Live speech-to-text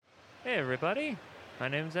Hey everybody, my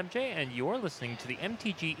name is MJ, and you're listening to the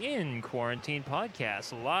MTG in Quarantine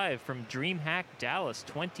podcast, live from DreamHack Dallas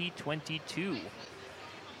 2022.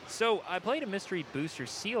 So, I played a Mystery Booster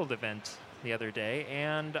Sealed event the other day,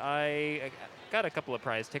 and I got a couple of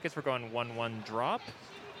prize tickets for going 1-1 drop,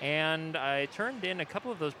 and I turned in a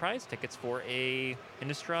couple of those prize tickets for a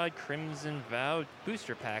Innistrad Crimson Vow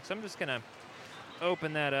booster pack. So I'm just gonna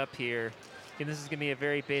open that up here. And this is going to be a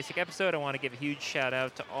very basic episode. I want to give a huge shout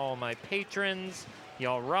out to all my patrons.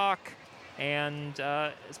 Y'all rock. And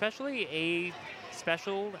especially a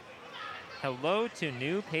special hello to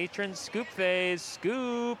new patron Scoop Phase.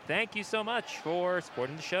 Scoop, thank you so much for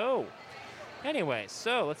supporting the show. Anyway,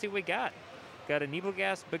 so let's see what we got. Got a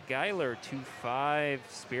Nebelgast Beguiler, 2/5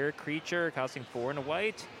 spirit creature, costing 4 and a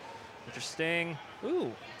white. Interesting.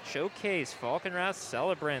 Ooh, Showcase, Falconwrath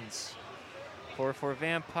Celebrants. 4/4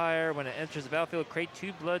 Vampire. When it enters the battlefield, create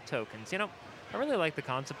 2 blood tokens. You know, I really like the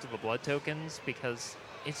concept of the blood tokens because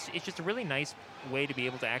it's just a really nice way to be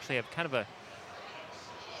able to actually have kind of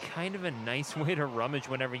a nice way to rummage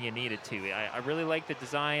whenever you need it to. I really like the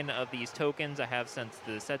design of these tokens I have since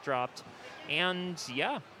the set dropped. And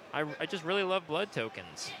yeah, I just really love blood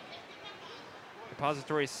tokens.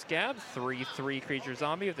 Repository Scab, 3/3 creature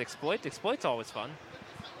zombie with exploit. Exploit's always fun.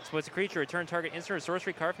 Exploits a creature, return target instant or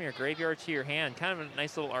sorcery card from your graveyard to your hand. Kind of a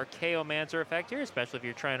nice little Archaeomancer effect here, especially if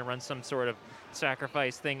you're trying to run some sort of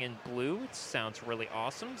sacrifice thing in blue. It sounds really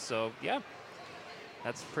awesome, so yeah.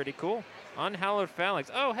 That's pretty cool. Unhallowed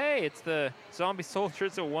Phalanx. Oh, hey, it's the Zombie Soldier.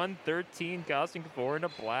 It's a 1/13, costing 4 and a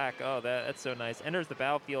black. Oh, that's so nice. Enters the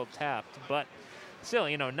battlefield tapped, but still,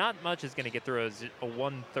 you know, not much is going to get through a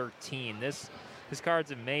 1/13. This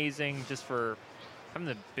card's amazing just for having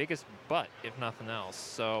the biggest butt, if nothing else.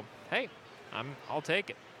 So, hey, I'll take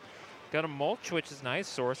it. Got a Mulch, which is nice.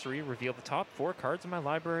 Sorcery, reveal the top 4 cards in my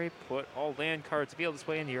library. Put all land cards revealed this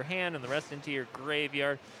way into your hand and the rest into your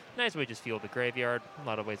graveyard. Nice way to just feel the graveyard. A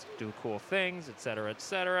lot of ways to do cool things, etc.,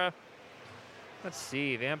 etc. Let's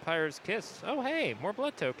see. Vampire's Kiss. Oh, hey, more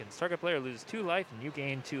blood tokens. Target player loses 2 life and you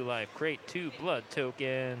gain 2 life. Create 2 blood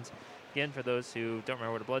tokens. Again, for those who don't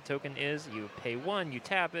remember what a blood token is, you pay 1, you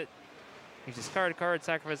tap it. You discard a card,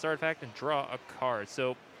 sacrifice an artifact, and draw a card.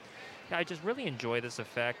 So, yeah, I just really enjoy this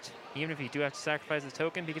effect, even if you do have to sacrifice a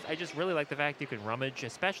token, because I just really like the fact you can rummage,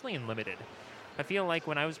 especially in Limited. I feel like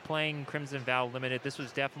when I was playing Crimson Vow Limited, this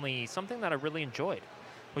was definitely something that I really enjoyed,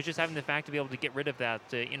 was just having the fact to be able to get rid of that,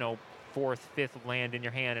 4th, 5th land in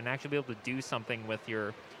your hand and actually be able to do something with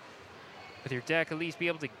your deck, at least be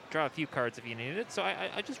able to draw a few cards if you needed it. So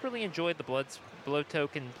I just really enjoyed the blood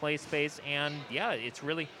token play space, and yeah, it's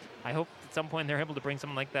really, I hope at some point they're able to bring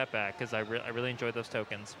something like that back, because I really enjoy those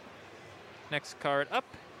tokens. Next card up,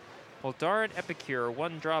 Voldaren Epicure,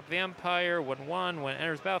 1-drop Vampire, 1/1. When it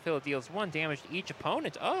enters battlefield, it deals 1 damage to each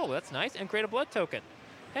opponent. Oh, that's nice, and create a blood token.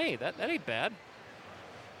 Hey, that ain't bad.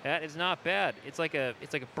 That is not bad. It's like a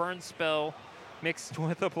burn spell mixed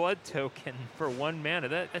with a blood token for 1 mana.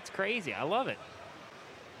 That's crazy. I love it.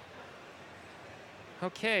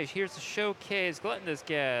 Okay, here's the Showcase. Gluttonous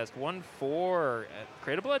Ghast, 1/4.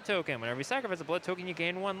 Create a blood token. Whenever you sacrifice a blood token, you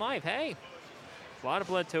gain 1 life. Hey, a lot of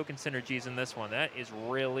blood token synergies in this one. That is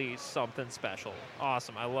really something special.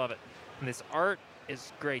 Awesome. I love it. And this art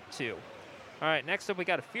is great too. All right, next up we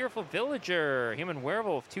got a Fearful Villager. Human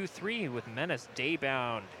Werewolf, 2/3 with Menace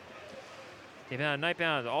Daybound. Daybound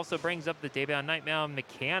Nightbound also brings up the Daybound Nightbound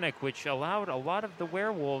mechanic, which allowed a lot of the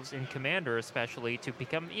werewolves in Commander especially to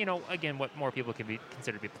become, again, what more people can be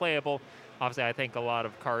considered to be playable. Obviously, I think a lot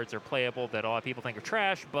of cards are playable that a lot of people think are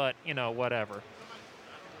trash, but, whatever.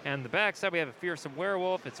 And the backside, we have a Fearsome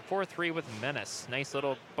Werewolf. It's a 4/3 with Menace. Nice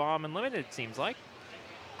little bomb and limited, it seems like.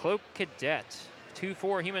 Cloak Cadet.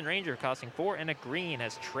 2/4 Human Ranger, costing 4 and a green,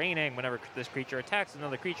 has training. Whenever this creature attacks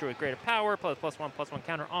another creature with greater power, +1/+1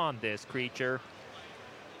 counter on this creature.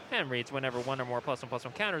 And reads, whenever 1 or more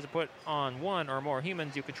 +1/+1 counters are put on 1 or more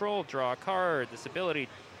humans you control, draw a card. This ability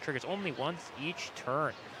triggers only once each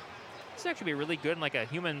turn. This would actually be really good in like a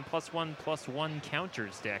human +1/+1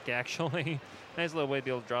 counters deck, actually. Nice little way to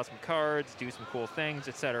be able to draw some cards, do some cool things,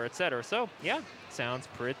 etc., etc. So, yeah, sounds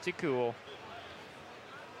pretty cool.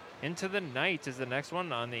 Into the Night is the next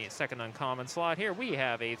one on the second uncommon slot. Here we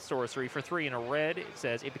have a sorcery for 3 and a red. It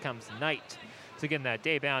says it becomes night. So again, that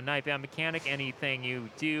Daybound, Nightbound mechanic, anything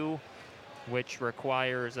you do which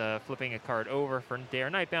requires flipping a card over for day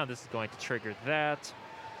or Nightbound, this is going to trigger that.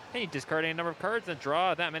 And you discard any number of cards and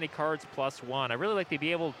draw that many cards +1. I really like the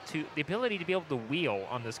ability to be able to wheel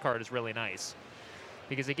on this card is really nice.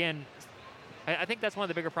 Because again, I think that's one of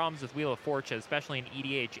the bigger problems with Wheel of Fortune, especially in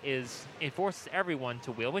EDH, is it forces everyone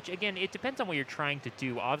to wheel, which, again, it depends on what you're trying to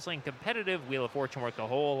do. Obviously, in competitive, Wheel of Fortune works a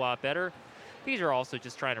whole lot better. These are also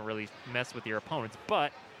just trying to really mess with your opponents.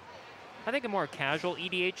 But I think in more casual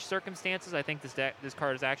EDH circumstances, I think this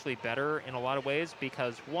card is actually better in a lot of ways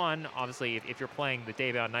because, one, obviously, if you're playing the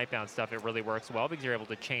Daybound, Nightbound stuff, it really works well because you're able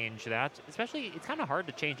to change that. Especially, it's kind of hard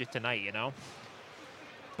to change it tonight, you know?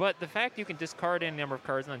 But the fact you can discard any number of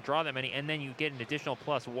cards and then draw that many, and then you get an additional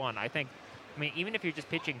 +1, I think, I mean, even if you're just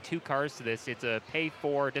pitching 2 cards to this, it's a pay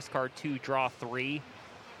 4, discard 2, draw 3. It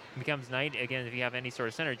becomes Knight, again, if you have any sort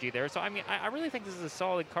of synergy there. So, I mean, I really think this is a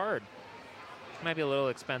solid card. It might be a little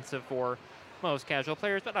expensive for most casual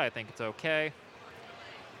players, but I think it's okay.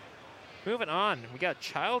 Moving on, we got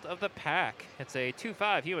Child of the Pack. It's a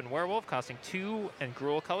 2/5 human werewolf costing 2 and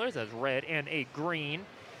Gruul colors. That's red and a green.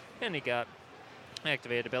 And you got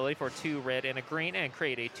activated ability for 2 red and a green, and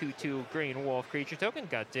create a 2/2 green wolf creature token.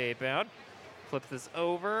 Got Daybound. Flip this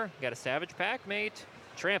over. Got a Savage Pack mate.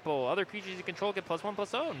 Trample. Other creatures you control get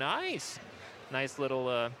 +1/+0. Nice. Nice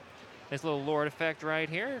little Lord effect right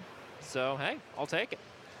here. So, hey, I'll take it.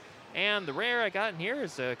 And the rare I got in here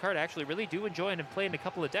is a card I actually really do enjoy and have played in a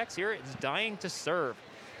couple of decks here. It's Dying to Serve.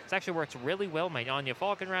 This actually works really well in my Anya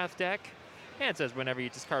Falkenrath deck. And it says whenever you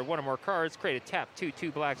discard 1 or more cards, create a tap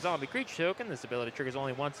 2/2 black zombie creature token. This ability triggers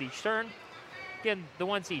only once each turn. Again, the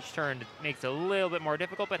once each turn makes it a little bit more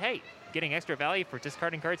difficult, but hey, getting extra value for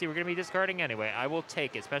discarding cards you were going to be discarding anyway. I will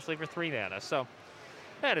take it, especially for 3 mana. So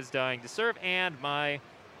that is Dying to Serve. And my,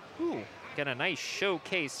 got a nice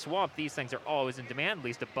Showcase Swamp. These things are always in demand, at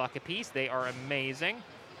least $1 a piece. They are amazing.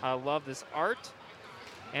 I love this art.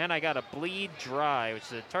 And I got a Bleed Dry, which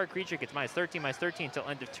is a target creature gets -13/-13 until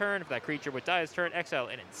end of turn. If that creature would die this turn, exile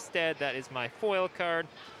it instead. That is my foil card.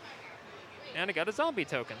 And I got a zombie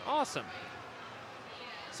token. Awesome.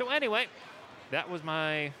 So anyway, that was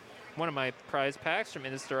one of my prize packs from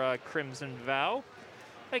Innistrad Crimson Vow.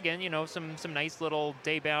 Again, you know, some nice little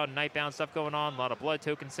Daybound, Nightbound stuff going on. A lot of blood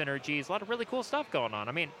token synergies. A lot of really cool stuff going on.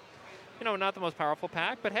 I mean, you know, not the most powerful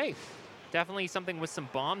pack, but hey, definitely something with some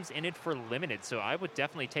bombs in it for limited. So I would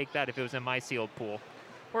definitely take that if it was in my sealed pool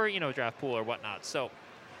or, you know, draft pool or whatnot. So,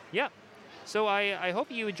 yeah. So I hope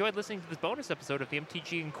you enjoyed listening to this bonus episode of the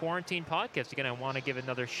MTG in Quarantine podcast. Again, I want to give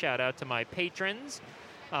another shout out to my patrons.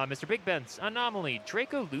 Mr. Big Benz, Anomaly,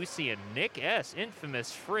 Draco Lucian, Nick S,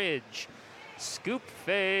 Infamous Fridge, Scoop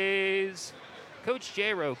Phase, Coach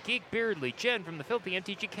Jero, Geek Beardly, Jen from the Filthy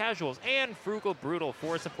MTG Casuals, and Frugal Brutal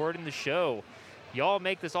for supporting the show. Y'all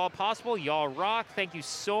make this all possible. Y'all rock. Thank you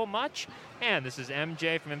so much. And this is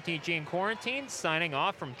MJ from MTG in Quarantine signing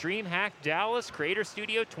off from DreamHack Dallas Creator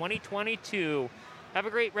Studio 2022. Have a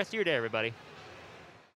great rest of your day, everybody.